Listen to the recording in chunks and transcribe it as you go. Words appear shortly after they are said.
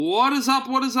What is up?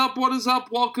 What is up? What is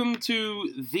up? Welcome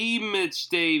to the Mitch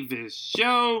Davis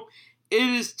Show. It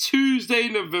is Tuesday,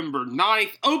 November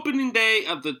 9th, opening day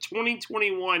of the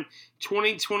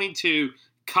 2021-2022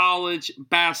 college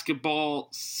basketball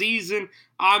season.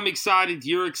 I'm excited.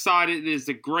 You're excited. It is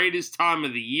the greatest time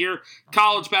of the year.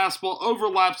 College basketball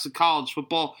overlaps with college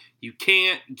football. You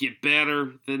can't get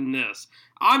better than this.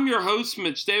 I'm your host,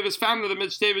 Mitch Davis, founder of the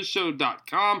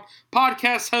MitchDavisShow.com,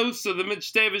 podcast host of the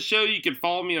Mitch Davis Show. You can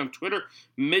follow me on Twitter,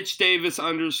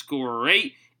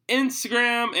 MitchDavis_8,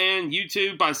 Instagram, and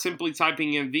YouTube by simply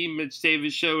typing in The Mitch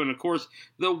Davis Show, and of course,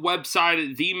 the website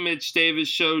at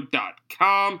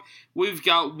TheMitchDavisShow.com. We've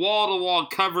got wall-to-wall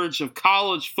coverage of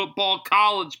college football,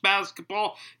 college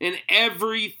basketball, and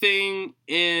everything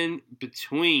in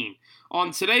between.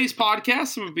 On today's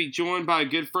podcast, I'm going to be joined by a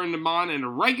good friend of mine and a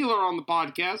regular on the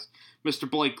podcast,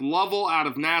 Mr. Blake Lovell out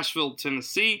of Nashville,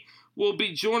 Tennessee, will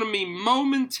be joining me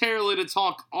momentarily to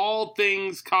talk all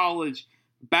things college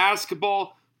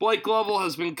basketball. Blake Lovell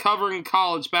has been covering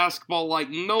college basketball like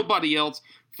nobody else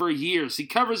for years. He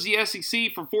covers the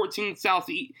SEC for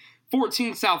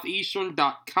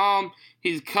 14Southeastern.com.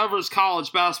 He covers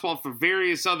college basketball for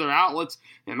various other outlets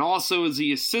and also is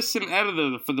the assistant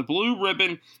editor for the Blue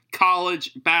Ribbon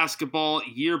College Basketball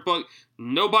Yearbook.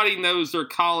 Nobody knows their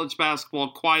college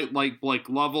basketball quite like Blake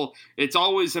Lovell. It's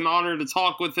always an honor to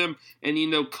talk with him, and you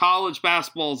know college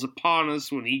basketball is upon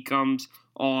us when he comes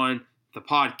on the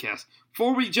podcast.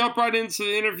 Before we jump right into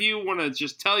the interview, I want to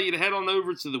just tell you to head on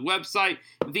over to the website,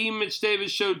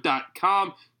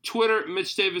 TheMitchDavisShow.com, Twitter,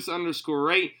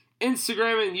 MitchDavis_8,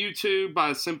 Instagram and YouTube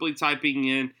by simply typing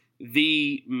in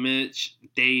The Mitch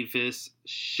Davis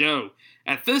Show.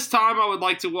 At this time, I would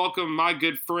like to welcome my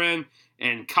good friend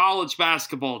and college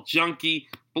basketball junkie,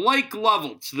 Blake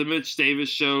Lovell, to the Mitch Davis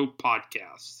Show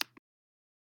podcast.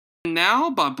 Now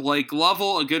by Blake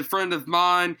Lovell, a good friend of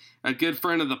mine, a good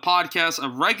friend of the podcast, a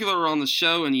regular on the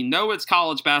show, and you know it's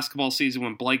college basketball season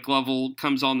when Blake Lovell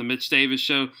comes on the Mitch Davis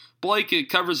Show. Blake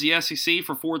covers the SEC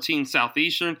for 14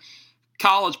 Southeastern,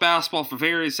 college basketball for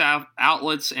various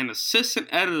outlets, and assistant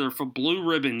editor for Blue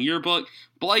Ribbon Yearbook.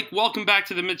 Blake, welcome back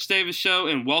to the Mitch Davis Show,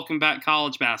 and welcome back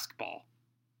college basketball.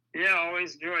 Yeah,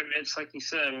 always enjoy it, Mitch. Like you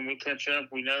said, when we catch up,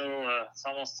 we know it's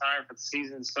almost time for the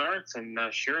season starts, and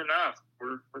sure enough,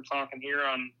 we're talking here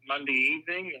on Monday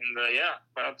evening, and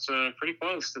that's pretty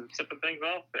close to the tip of things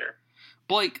off there.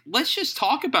 Blake, let's just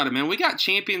talk about it, man. We got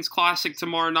Champions Classic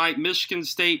tomorrow night. Michigan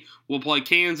State will play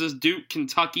Kansas, Duke,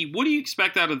 Kentucky. What do you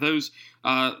expect out of those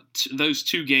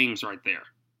two games right there?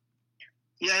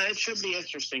 Yeah, it should be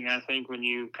interesting, I think, when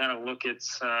you kind of look at,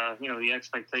 the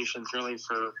expectations really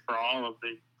for all of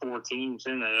the four teams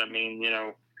in it. I mean,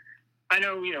 I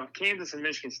know, Kansas and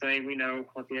Michigan State, we know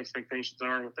what the expectations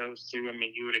are with those two. I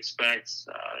mean, you would expect,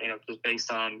 just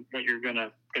based on what you're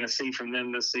gonna see from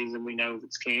them this season, we know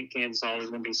that Kansas always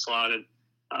going to be slotted,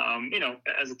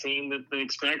 as a team that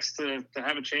expects to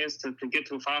have a chance to get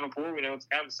to a Final Four. We know it's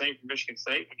kind of the same for Michigan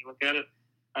State when you look at it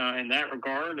in that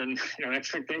regard. And,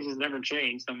 expectations never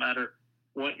change no matter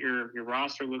what your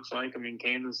roster looks like. I mean,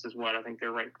 Kansas is I think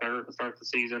they're ranked third to start the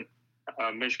season.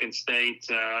 Michigan State,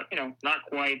 not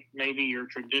quite maybe your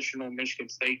traditional Michigan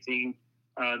State team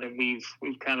that we've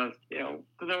kind of,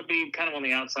 they'll be kind of on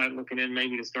the outside looking in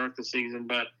maybe to start the season,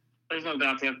 but there's no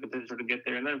doubt they have the potential to get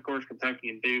there. And then, of course, Kentucky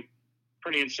and Duke,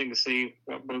 pretty interesting to see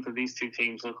what both of these two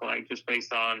teams look like just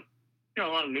based on, a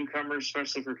lot of newcomers,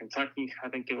 especially for Kentucky. I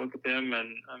think you look at them,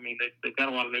 and, I mean, they've got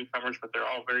a lot of newcomers, but they're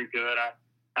all very good.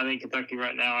 I think Kentucky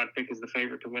right now I'd pick as the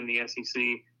favorite to win the SEC.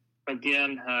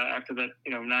 Again, after that,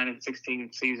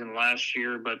 9-16 season last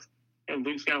year, but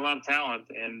Duke's got a lot of talent,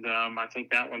 and I think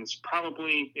that one's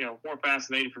probably, more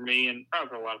fascinating for me and probably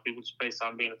for a lot of people just based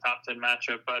on being a top 10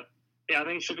 matchup. But, yeah, I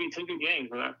think it should be two good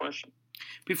games without question.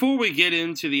 Before we get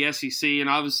into the SEC, and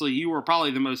obviously you are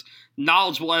probably the most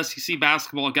knowledgeable SEC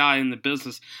basketball guy in the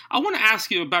business, I want to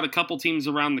ask you about a couple teams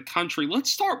around the country.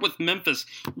 Let's start with Memphis.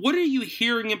 What are you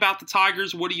hearing about the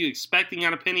Tigers? What are you expecting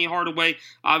out of Penny Hardaway?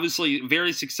 Obviously,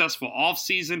 very successful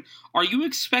offseason. Are you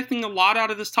expecting a lot out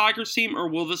of this Tigers team, or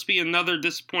will this be another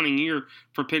disappointing year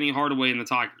for Penny Hardaway and the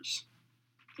Tigers?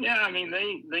 Yeah, I mean,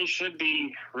 they should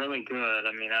be really good.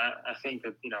 I mean, I think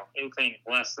that, anything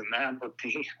less than that would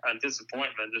be a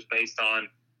disappointment just based on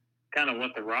kind of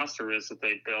what the roster is that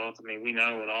they built. I mean, we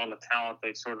know with all the talent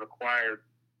they've sort of acquired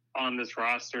on this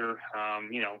roster,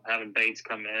 having Bates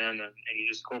come in and you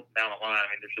just go down the line. I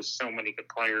mean, there's just so many good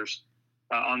players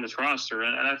on this roster.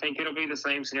 And I think it'll be the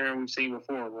same scenario we've seen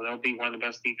before, where they'll be one of the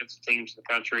best defensive teams in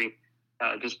the country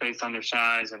just based on their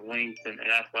size and length and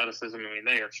athleticism. I mean,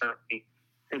 they are certainly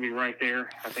going to be right there.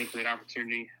 I think with an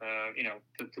opportunity,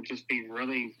 to just be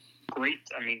really great.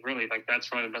 I mean, really, like that's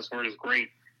probably the best word is great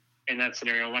in that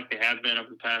scenario, like they have been over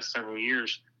the past several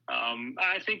years.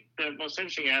 I think the most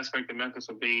interesting aspect of Memphis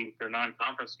will be their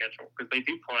non-conference schedule because they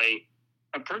do play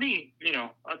a pretty,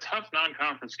 a tough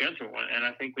non-conference schedule. And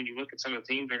I think when you look at some of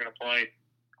the teams they're going to play,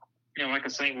 like a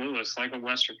St. Louis, like a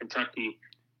Western Kentucky,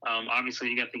 obviously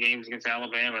you got the games against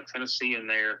Alabama, Tennessee in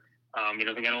there.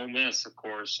 They got Ole Miss, of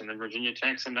course, and then Virginia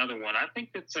Tech's another one. I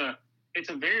think it's a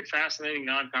very fascinating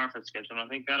non-conference schedule, and I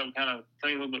think that'll kind of tell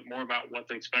you a little bit more about what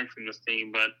to expect from this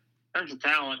team. But in terms of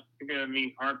talent, you're going to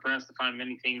be hard-pressed to find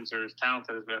many teams that are as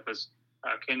talented as Memphis.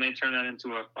 Can they turn that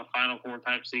into a Final Four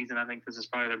type season? I think this is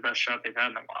probably their best shot they've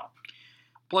had in a while.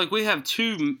 Blake, we have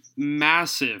two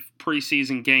massive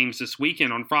preseason games this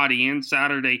weekend on Friday and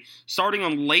Saturday. Starting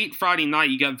on late Friday night,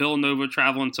 you got Villanova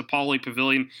traveling to Pauley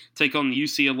Pavilion, take on the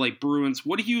UCLA Bruins.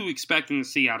 What are you expecting to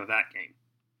see out of that game?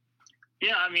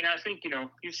 Yeah, I mean, I think,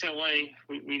 UCLA,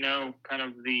 we know kind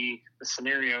of the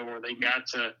scenario where they got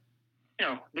to,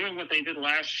 doing what they did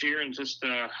last year and just,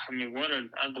 what an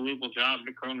unbelievable job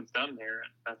Mick Cronin's done there.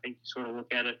 And I think you sort of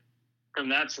look at it from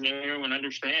that scenario and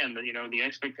understand that, the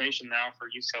expectation now for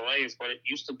UCLA is what it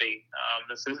used to be.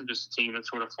 This isn't just a team that's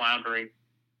sort of floundering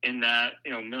in that,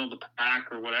 middle of the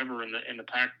pack or whatever in the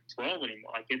Pac-12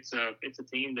 anymore. Like it's a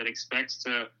team that expects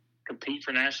to compete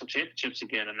for national championships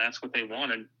again, and that's what they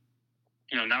wanted.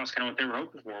 Now it's kind of what they were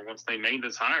hoping for once they made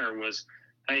this hire was,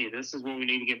 hey, this is what we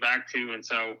need to get back to. And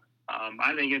so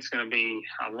I think it's going to be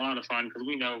a lot of fun because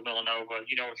we know Villanova,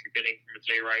 you know what you're getting from a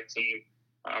Jay Wright team.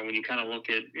 When you kind of look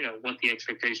at, what the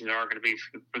expectations are going to be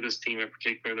for this team in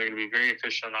particular, they're going to be very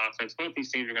efficient on offense. Both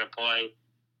these teams are going to play,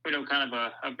 kind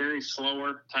of a very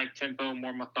slower type tempo,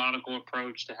 more methodical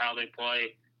approach to how they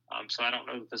play. So I don't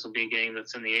know that this will be a game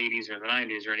that's in the 80s or the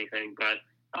 90s or anything, but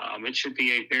it should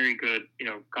be a very good,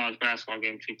 college basketball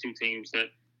game between two teams that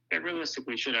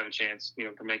realistically should have a chance,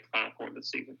 to make the Final Four this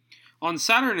season. On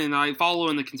Saturday night,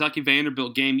 following the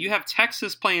Kentucky-Vanderbilt game, you have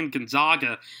Texas playing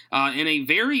Gonzaga in a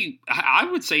very, I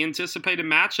would say, anticipated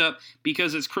matchup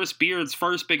because it's Chris Beard's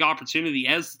first big opportunity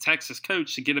as the Texas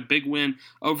coach to get a big win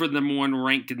over the number one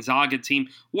ranked Gonzaga team.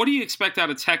 What do you expect out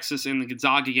of Texas in the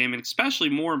Gonzaga game, and especially,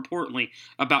 more importantly,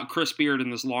 about Chris Beard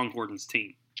and this Longhorns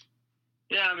team?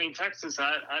 Yeah, I mean, Texas,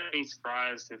 I'd be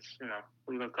surprised if,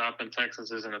 we look up and Texas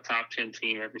isn't a top 10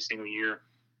 team every single year.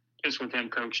 Just with him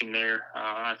coaching there,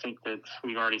 I think that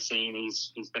we've already seen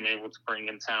he's been able to bring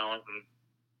in talent. And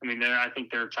I mean, I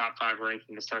think their top 5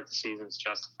 ranking to start the season is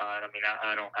justified. I mean,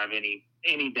 I don't have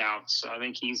any doubts. I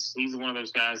think he's one of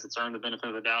those guys that's earned the benefit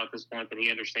of the doubt at this point, that he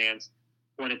understands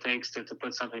what it takes to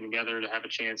put something together to have a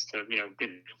chance to, get to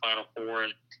the Final Four.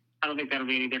 And I don't think that'll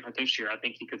be any different this year. I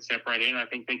think he could step right in. I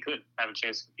think they could have a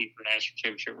chance to compete for the national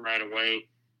championship right away.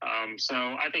 So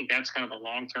I think that's kind of the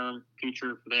long-term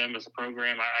future for them as a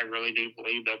program. I really do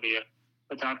believe they'll be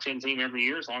a top 10 team every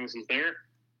year as long as he's there.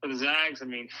 For the Zags, I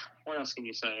mean, what else can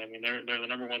you say? I mean, they're the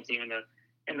number one team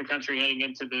in the country heading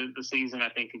into the season. I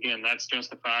think, again, that's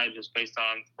justified just based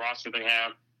on the roster they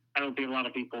have. I don't think a lot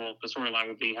of people, the storyline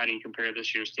would be, how do you compare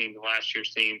this year's team to last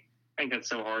year's team? I think that's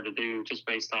so hard to do just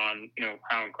based on,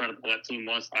 how incredible that team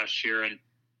was last year and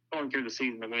going through the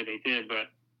season the way they did. But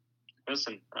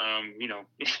listen,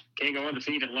 can't go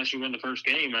undefeated unless you win the first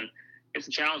game. And it's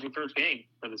a challenging first game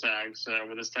for the Zags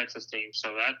with this Texas team.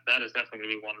 So that is definitely going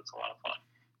to be one that's a lot of fun.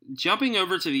 Jumping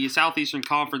over to the Southeastern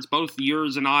Conference, both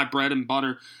yours and I, bread and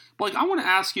butter. Blake, I want to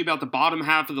ask you about the bottom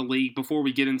half of the league before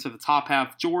we get into the top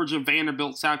half. Georgia,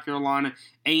 Vanderbilt, South Carolina,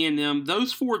 A&M.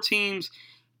 Those 4 teams,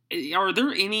 are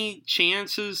there any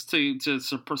chances to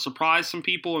surprise some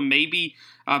people and maybe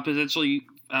potentially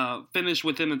finish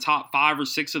within the top 5 or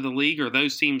 6 of the league, or are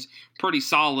those teams pretty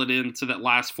solid into that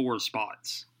last 4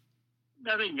 spots?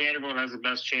 I think Vanderbilt has the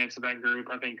best chance of that group.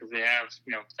 I think because they have,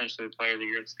 potentially the player of the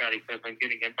year, Scottie Pippen.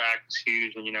 Getting him back is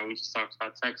huge. And, we just talked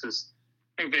about Texas.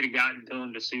 I think they'd have gotten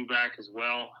Dylan Dessou back as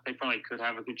well. They probably could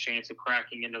have a good chance of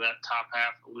cracking into that top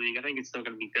half of the league. I think it's still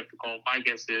going to be difficult. My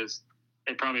guess is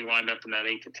they probably wind up in that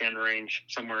 8 to 10 range,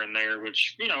 somewhere in there,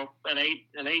 which, an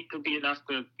eight could be enough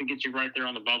to get you right there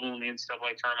on the bubble in the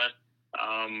NCAA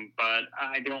tournament. But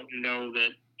I don't know that,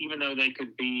 even though they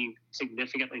could be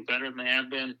significantly better than they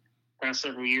have been past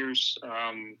several years,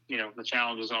 the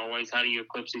challenge is always, how do you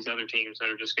eclipse these other teams that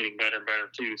are just getting better and better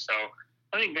too? So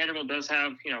I think Vanderbilt does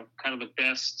have, kind of the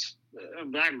best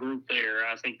of that group there.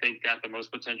 I think they've got the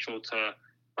most potential to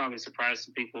probably surprise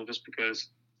some people just because,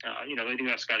 they do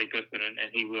have Scottie Pippen, and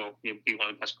he will be one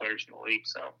of the best players in the league.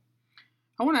 So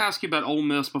I want to ask you about Ole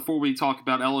Miss before we talk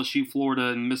about LSU, Florida,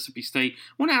 and Mississippi State.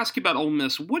 I want to ask you about Ole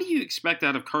Miss. What do you expect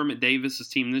out of Kermit Davis's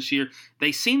team this year?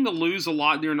 They seem to lose a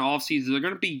lot during the offseason. They're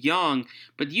going to be young,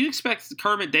 but do you expect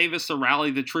Kermit Davis to rally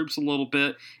the troops a little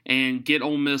bit and get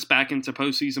Ole Miss back into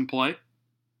postseason play?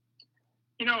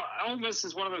 Ole Miss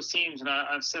is one of those teams, and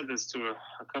I've said this to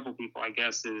a couple people, I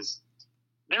guess, is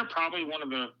they're probably one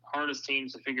of the hardest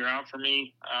teams to figure out for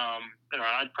me.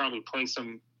 I'd probably place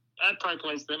them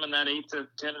in that 8 to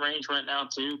 10 range right now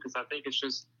too, because I think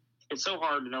it's so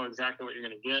hard to know exactly what you're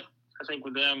going to get. I think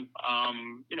with them,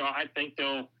 I think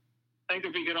they'll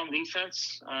be good on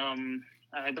defense.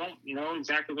 I don't know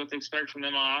exactly what to expect from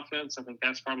them on offense. I think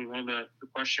that's probably one of the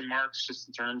question marks, just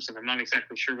in terms of I'm not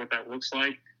exactly sure what that looks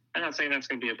like. I'm not saying that's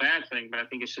going to be a bad thing, but I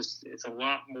think it's a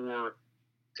lot more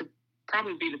to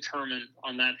probably be determined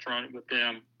on that front with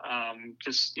them.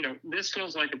 This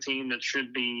feels like a team that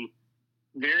should be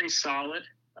very solid.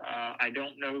 I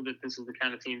don't know that this is the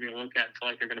kind of team you're going to look at and feel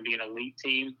like they're going to be an elite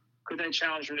team. Could they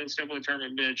challenge an NCAA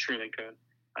tournament bid? Sure they could.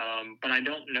 But I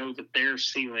don't know that their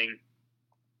ceiling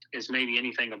is maybe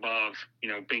anything above,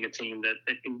 being a team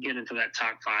that can get into that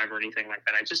top 5 or anything like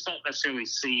that. I just don't necessarily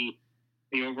see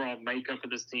the overall makeup of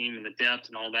this team and the depth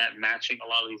and all that matching a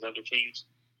lot of these other teams.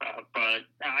 But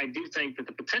I do think that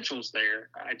the potential is there.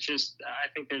 I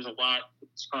think there's a lot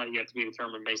that's probably yet to be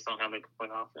determined based on how they can play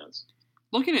offense.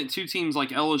 Looking at two teams like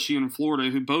LSU and Florida,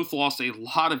 who both lost a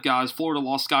lot of guys. Florida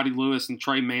lost Scotty Lewis and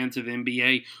Trey Mann to the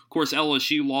NBA. Of course,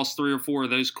 LSU lost 3 or 4 of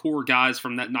those core guys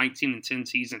from that 19-10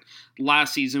 season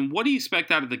last season. What do you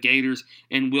expect out of the Gators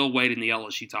and Will Wade and the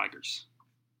LSU Tigers?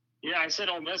 Yeah, I said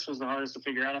Ole Miss was the hardest to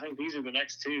figure out. I think these are the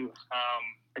next two,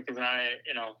 because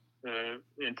the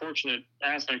unfortunate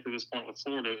aspect of this point with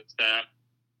Florida is that,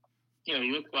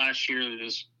 you look last year,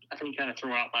 I think you kind of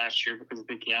throw out last year because of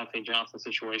the Keontae Johnson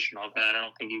situation, all that. I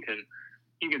don't think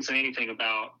you can say anything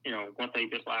about, what they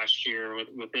did last year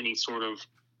with any sort of,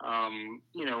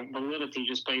 validity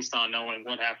just based on knowing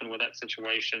what happened with that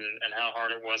situation and how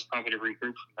hard it was probably to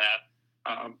regroup from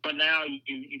that. But now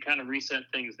you kind of reset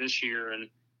things this year. And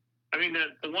I mean,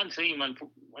 the one team,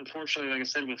 unfortunately, like I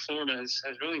said, with Florida has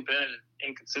really been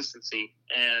inconsistency.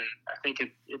 And I think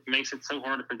it makes it so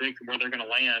hard to predict where they're going to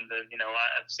land. And,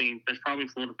 I've seen there's probably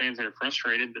Florida fans that are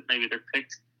frustrated that maybe they're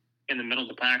picked in the middle of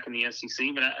the pack in the SEC.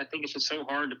 But I think it's just so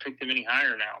hard to pick them any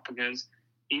higher now, because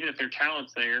even if their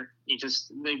talent's there,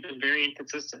 they've been very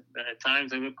inconsistent. At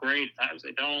times they look great, at times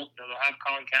they don't. They'll have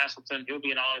Colin Castleton. He'll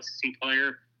be an all-SEC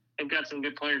player. They've got some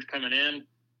good players coming in.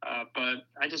 But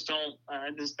I just don't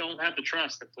have the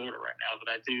trust in Florida right now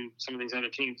that I do some of these other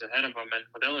teams ahead of them. And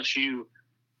with LSU,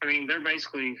 I mean, they're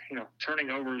basically, turning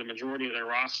over the majority of their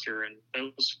roster, and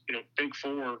those, big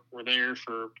 4 were there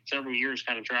for several years,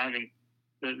 kind of driving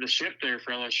the ship there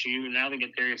for LSU. And now they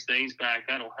get Darius Days back.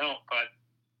 That'll help, but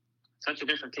such a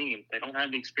different team. They don't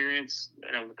have the experience,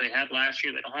 that they had last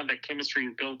year. They don't have that chemistry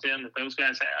built in that those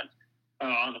guys had.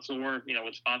 On the floor,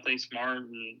 with Sponte Smart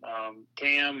and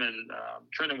Cam and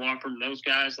Trenton Wofford and those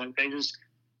guys, they're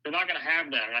not going to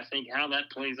have that. And I think how that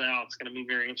plays out is going to be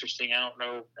very interesting. I don't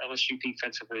know. LSU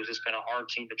defensively has just been a hard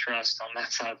team to trust on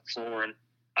that side of the floor, and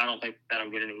I don't think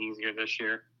that'll get any easier this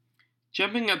year.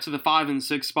 Jumping up to the 5 and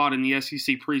 6 spot in the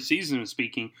SEC preseason,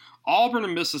 speaking, Auburn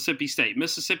and Mississippi State.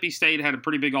 Mississippi State had a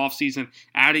pretty big offseason,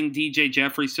 adding DJ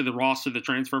Jeffries to the roster, the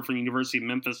transfer from the University of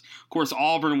Memphis. Of course,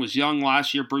 Auburn was young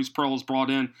last year. Bruce Pearl has brought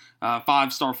in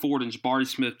 5-star forward and Jabari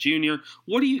Smith Jr.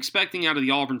 What are you expecting out of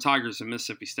the Auburn Tigers and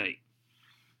Mississippi State?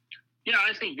 Yeah,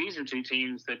 I think these are two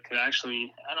teams that could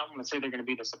actually, I don't want to say they're going to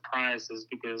be the surprises,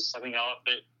 because I think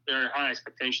there are high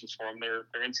expectations for them. They're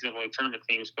NCAA tournament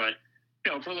teams, but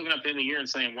if we're looking up in the year and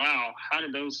saying, wow, how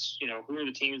did those, who are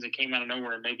the teams that came out of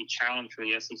nowhere and maybe challenged for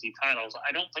the SEC titles?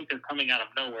 I don't think they're coming out of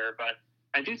nowhere, but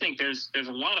I do think there's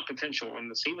a lot of potential, and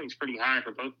the ceiling's pretty high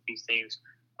for both of these teams.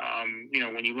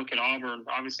 When you look at Auburn,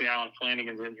 obviously Alan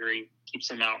Flanagan's injury keeps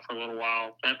him out for a little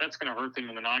while. That's going to hurt them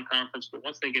in the non-conference, but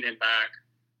once they get him back,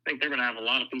 I think they're going to have a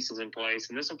lot of pieces in place,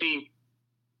 and this will be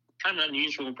kind of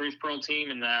unusual Bruce Pearl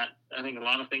team in that I think a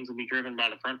lot of things will be driven by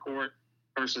the front court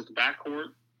versus the back court.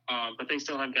 But they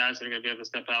still have guys that are going to be able to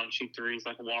step out and shoot threes,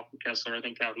 like a Walker Kessler. I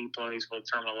think how he plays will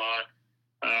determine a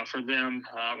lot for them.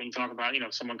 When you talk about,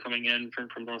 someone coming in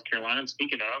from North Carolina, and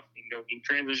speaking of, you can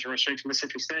transition right straight to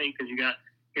Mississippi State because you got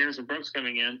Harrison Brooks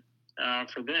coming in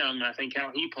for them. And I think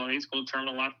how he plays will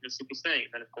determine a lot for Mississippi State.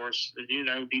 And, of course, as you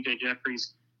know, DJ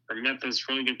Jeffries from Memphis,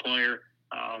 really good player.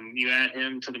 You add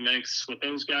him to the mix with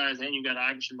those guys, and you got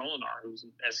Iverson Molinar, who's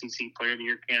an SEC Player of the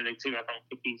Year candidate, too. I don't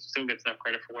think he still gets enough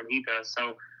credit for what he does.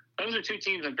 So, those are two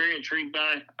teams I'm very intrigued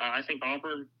by. I think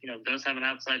Auburn, does have an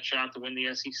outside shot to win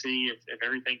the SEC if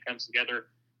everything comes together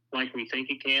like we think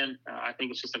it can. I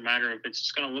think it's just a matter of it's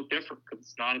just going to look different because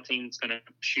it's not a team that's going to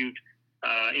shoot,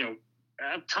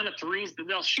 a ton of threes.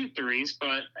 They'll shoot threes,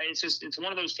 but it's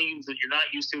one of those teams that you're not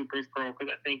used to with Bruce Pearl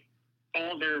because I think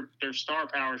all their star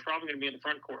power is probably going to be in the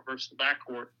front court versus the back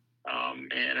court.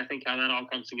 And I think how that all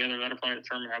comes together, that'll probably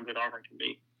determine how good Auburn can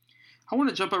be. I want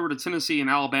to jump over to Tennessee and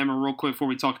Alabama real quick before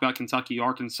we talk about Kentucky,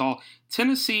 Arkansas.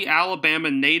 Tennessee,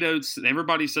 Alabama, Nate Oates,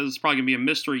 everybody says it's probably going to be a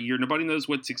mystery year. Nobody knows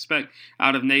what to expect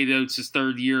out of Nate Oates'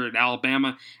 third year at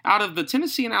Alabama. Out of the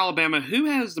Tennessee and Alabama, who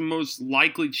has the most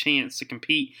likely chance to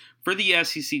compete for the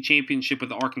SEC championship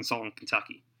with Arkansas and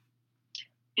Kentucky?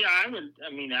 Yeah, I'd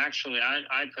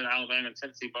put Alabama and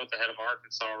Tennessee both ahead of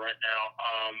Arkansas right now.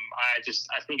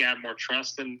 I think I have more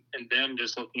trust in them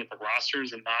just looking at the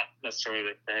rosters and not necessarily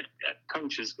the head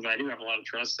coaches, because I do have a lot of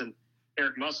trust in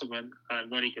Eric Musselman and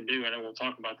what he can do. I know we'll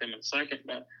talk about them in a second,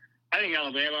 but I think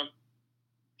Alabama,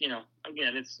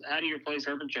 again, it's how do you replace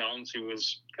Herbert Jones, who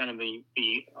was kind of the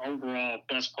overall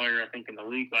best player, I think, in the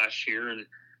league last year, and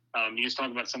you just talk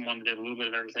about someone that did a little bit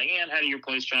of everything. And how do you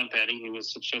replace John Petty, who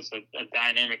was just a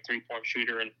dynamic three-point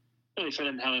shooter and really fit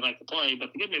into how they like to play.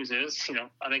 But the good news is,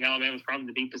 I think Alabama's probably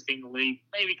the deepest team in the league.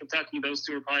 Maybe Kentucky, those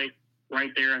two are probably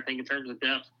right there, I think, in terms of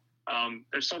depth.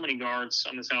 There's so many guards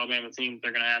on this Alabama team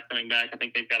they're going to have coming back. I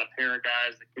think they've got a pair of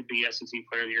guys that could be SEC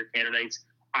Player of the Year candidates.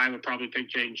 I would probably pick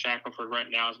Jaden Shackelford right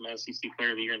now as my SEC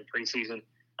Player of the Year in the preseason.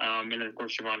 And then, of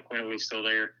course, Javon Quinley's still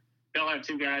there. They'll have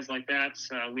two guys like that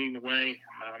leading the way.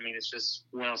 It's just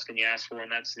what else can you ask for in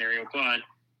that scenario? But,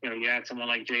 you have someone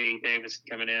like J.D. Davis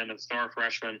coming in, a star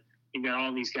freshman. You've got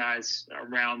all these guys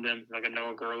around them, like a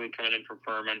Noah Gurley coming in from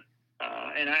Furman.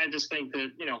 And I just think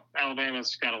that,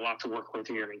 Alabama's got a lot to work with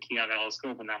here. Keon Ellis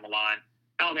going down the line.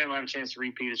 Alabama will have a chance to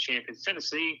repeat as champions.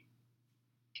 Tennessee,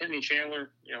 Kenny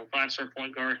Chandler, 5-star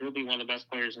point guard. He'll be one of the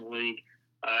best players in the league.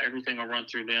 Everything will run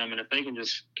through them. And if they can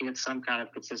just get some kind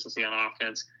of consistency on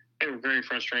offense, they were very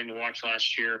frustrating to watch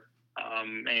last year,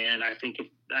 and I think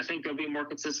they'll be more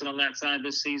consistent on that side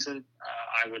this season.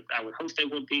 I would hope they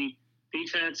would be.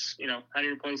 Defense, how do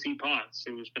you replace E. Potts,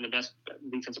 who has been the best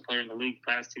defensive player in the league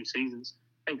the past two seasons?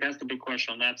 I think that's the big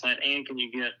question on that side. And can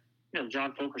you get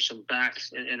John Fulkerson back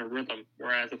in a rhythm?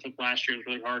 Whereas I think last year was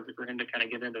really hard for him to kind of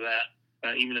get into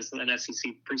that, even as an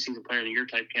SEC preseason Player of the Year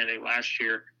type candidate last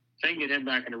year. If they can get him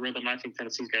back in a rhythm, I think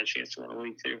Tennessee's got a chance to win the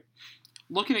league too.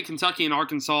 Looking at Kentucky and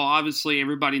Arkansas, obviously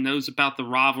everybody knows about the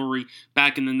rivalry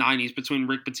back in the 90s between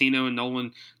Rick Pitino and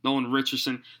Nolan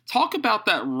Richardson. Talk about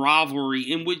that rivalry,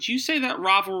 and would you say that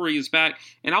rivalry is back?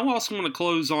 And I also want to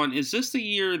close on, is this the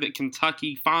year that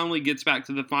Kentucky finally gets back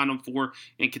to the Final Four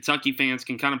and Kentucky fans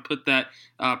can kind of put that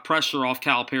pressure off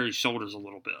Calipari's shoulders a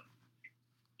little bit?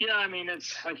 Yeah,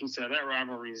 it's like you said, that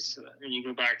rivalry's, when you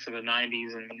go back to the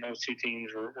 90s and when those two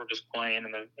teams were just playing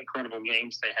and the incredible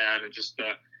games they had and just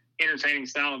entertaining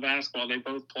style of basketball they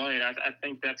both played. I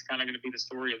think that's kind of going to be the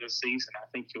story of this season. I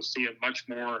think you'll see a much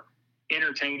more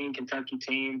entertaining Kentucky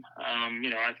team.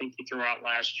 I think you threw out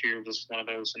last year just one of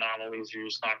those anomalies you're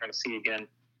just not going to see again.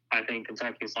 I think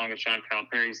Kentucky, as long as John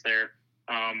Calipari's there,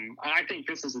 I think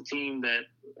this is a team that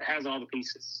has all the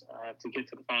pieces to get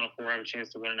to the Final Four, have a chance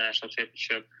to win a national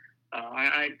championship.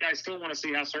 I still want to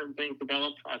see how certain things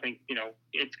develop. I think,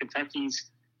 if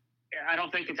I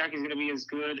don't think Kentucky's going to be as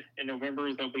good in November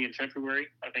as they'll be in February.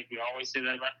 I think we always say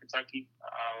that about Kentucky.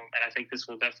 And I think this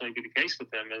will definitely be the case with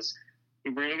them. As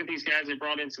you look at these guys, they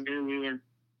brought in Samir Wheeler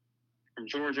from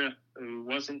Georgia, who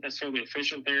wasn't necessarily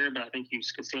efficient there, but I think you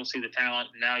could still see the talent.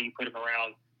 And now you put him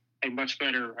around a much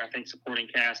better, I think, supporting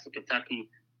cast of Kentucky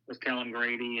with Kellen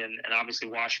Grady and obviously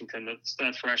Washington,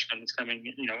 that freshman that's coming,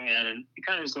 in. And you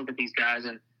kind of just look at these guys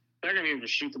and they're going to be able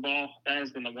to shoot the ball. That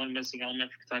has been the one missing element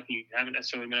for Kentucky. You haven't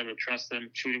necessarily been able to trust them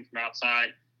shooting from outside.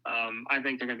 I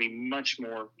think they're going to be much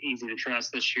more easy to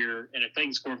trust this year. And if they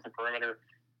can score from the perimeter,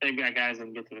 they've got guys that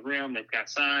can get to the rim. They've got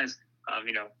size.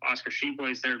 Oscar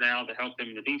Tshiebwe's there now to help them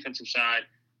in the defensive side.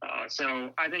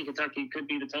 So I think Kentucky could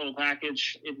be the total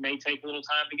package. It may take a little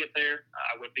time to get there.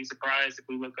 I wouldn't be surprised if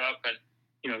we look up and,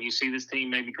 you see this team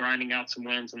maybe grinding out some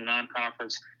wins in the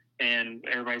non-conference. And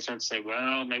everybody starts to say,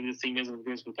 well, maybe this team isn't as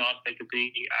good as we thought they could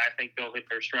be. I think they'll hit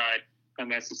their stride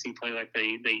come SEC play like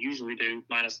they usually do,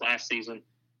 minus last season.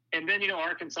 And then,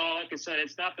 Arkansas, like I said,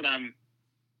 it's not that I'm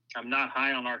not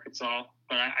high on Arkansas,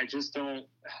 but I just don't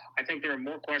 – I think there are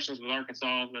more questions with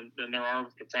Arkansas than there are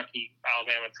with Kentucky,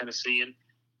 Alabama, Tennessee. And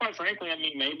quite frankly,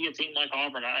 maybe a team like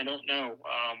Auburn, I don't know.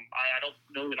 I don't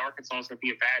know that Arkansas is going to be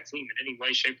a bad team in any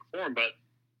way, shape, or form, but –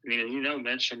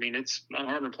 Mitch, it's not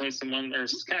hard to replace someone, or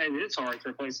it's hard to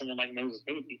replace someone like Moses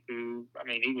Moody, who,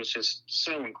 he was just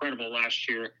so incredible last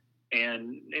year.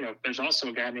 And, there's also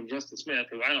a guy named Justin Smith,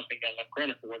 who I don't think got enough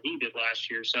credit for what he did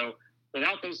last year. So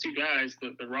without those two guys,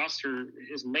 the roster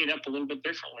is made up a little bit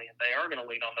differently, and they are going to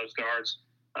lean on those guards.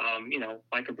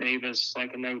 Like a Davis,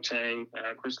 like a Note,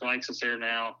 Chris Likes is there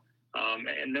now,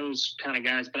 and those kind of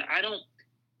guys. But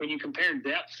when you compare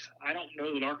depth, I don't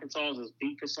know that Arkansas is as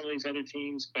deep as some of these other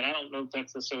teams, but I don't know if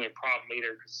that's necessarily a problem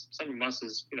either, because some of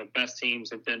Muss's, best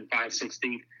teams have been 5-6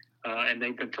 deep, and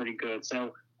they've been pretty good.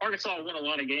 So Arkansas will win a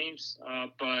lot of games,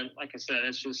 but like I said,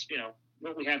 it's just,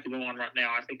 what we have to go on right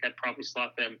now. I think I'd probably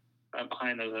slot them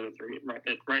behind those other three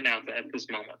right now at this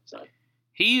moment. So.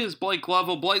 He is Blake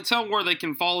Lovell. Blake, tell them where they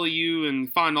can follow you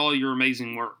and find all your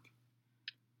amazing work.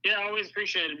 Yeah, I always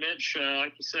appreciate it, Mitch.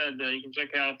 Like you said, you can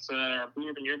check out our Blue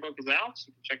Ribbon Yearbook is out. So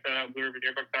you can check that out at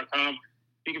blueribbonyearbook.com.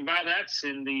 You can buy that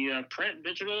in the print,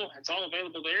 digital. It's all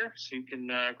available there. So you can,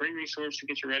 great resource to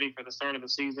get you ready for the start of the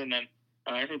season. And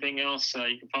everything else,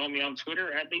 you can follow me on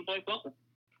Twitter at @BlakeLovell.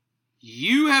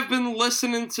 You have been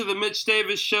listening to The Mitch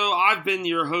Davis Show. I've been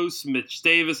your host, Mitch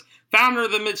Davis, founder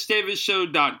of the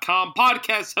MitchDavisShow.com,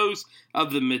 podcast host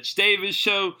of The Mitch Davis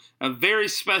Show. A very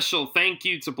special thank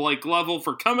you to Blake Lovell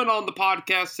for coming on the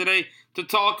podcast today to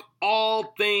talk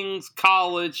all things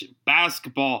college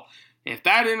basketball. If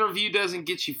that interview doesn't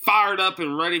get you fired up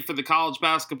and ready for the college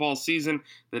basketball season,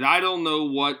 then I don't know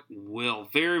what will.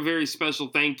 Very, very special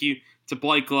thank you to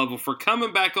Blake Lovell for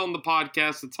coming back on the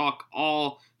podcast to talk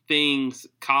all things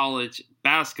college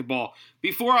basketball.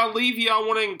 Before I leave you, I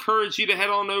want to encourage you to head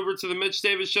on over to the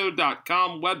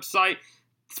MitchDavisShow.com website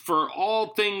for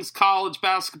all things college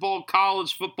basketball,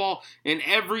 college football, and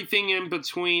everything in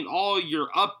between. All your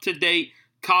up-to-date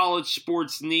college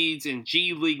sports needs and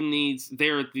G League needs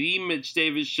there at the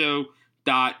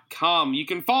MitchDavisShow.com. You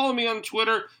can follow me on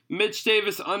Twitter,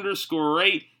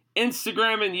 MitchDavis_8,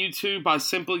 Instagram and YouTube by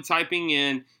simply typing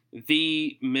in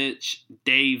The Mitch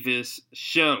Davis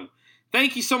Show.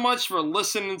 Thank you so much for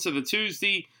listening to the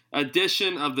Tuesday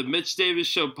edition of the Mitch Davis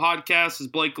Show podcast as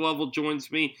Blake Lovell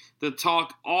joins me to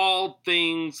talk all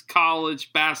things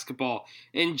college basketball.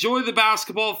 Enjoy the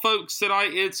basketball, folks,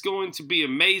 tonight. It's going to be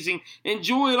amazing.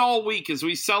 Enjoy it all week as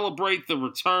we celebrate the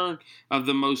return of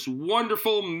the most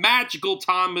wonderful, magical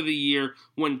time of the year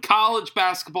when college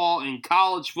basketball and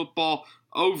college football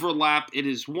overlap. It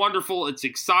is wonderful. It's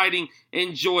exciting.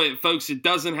 Enjoy it, folks. It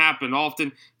doesn't happen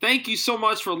often. Thank you so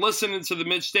much for listening to the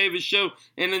Mitch Davis Show.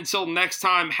 And until next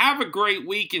time, have a great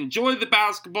week. Enjoy the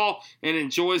basketball and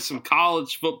enjoy some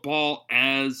college football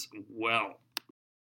as well.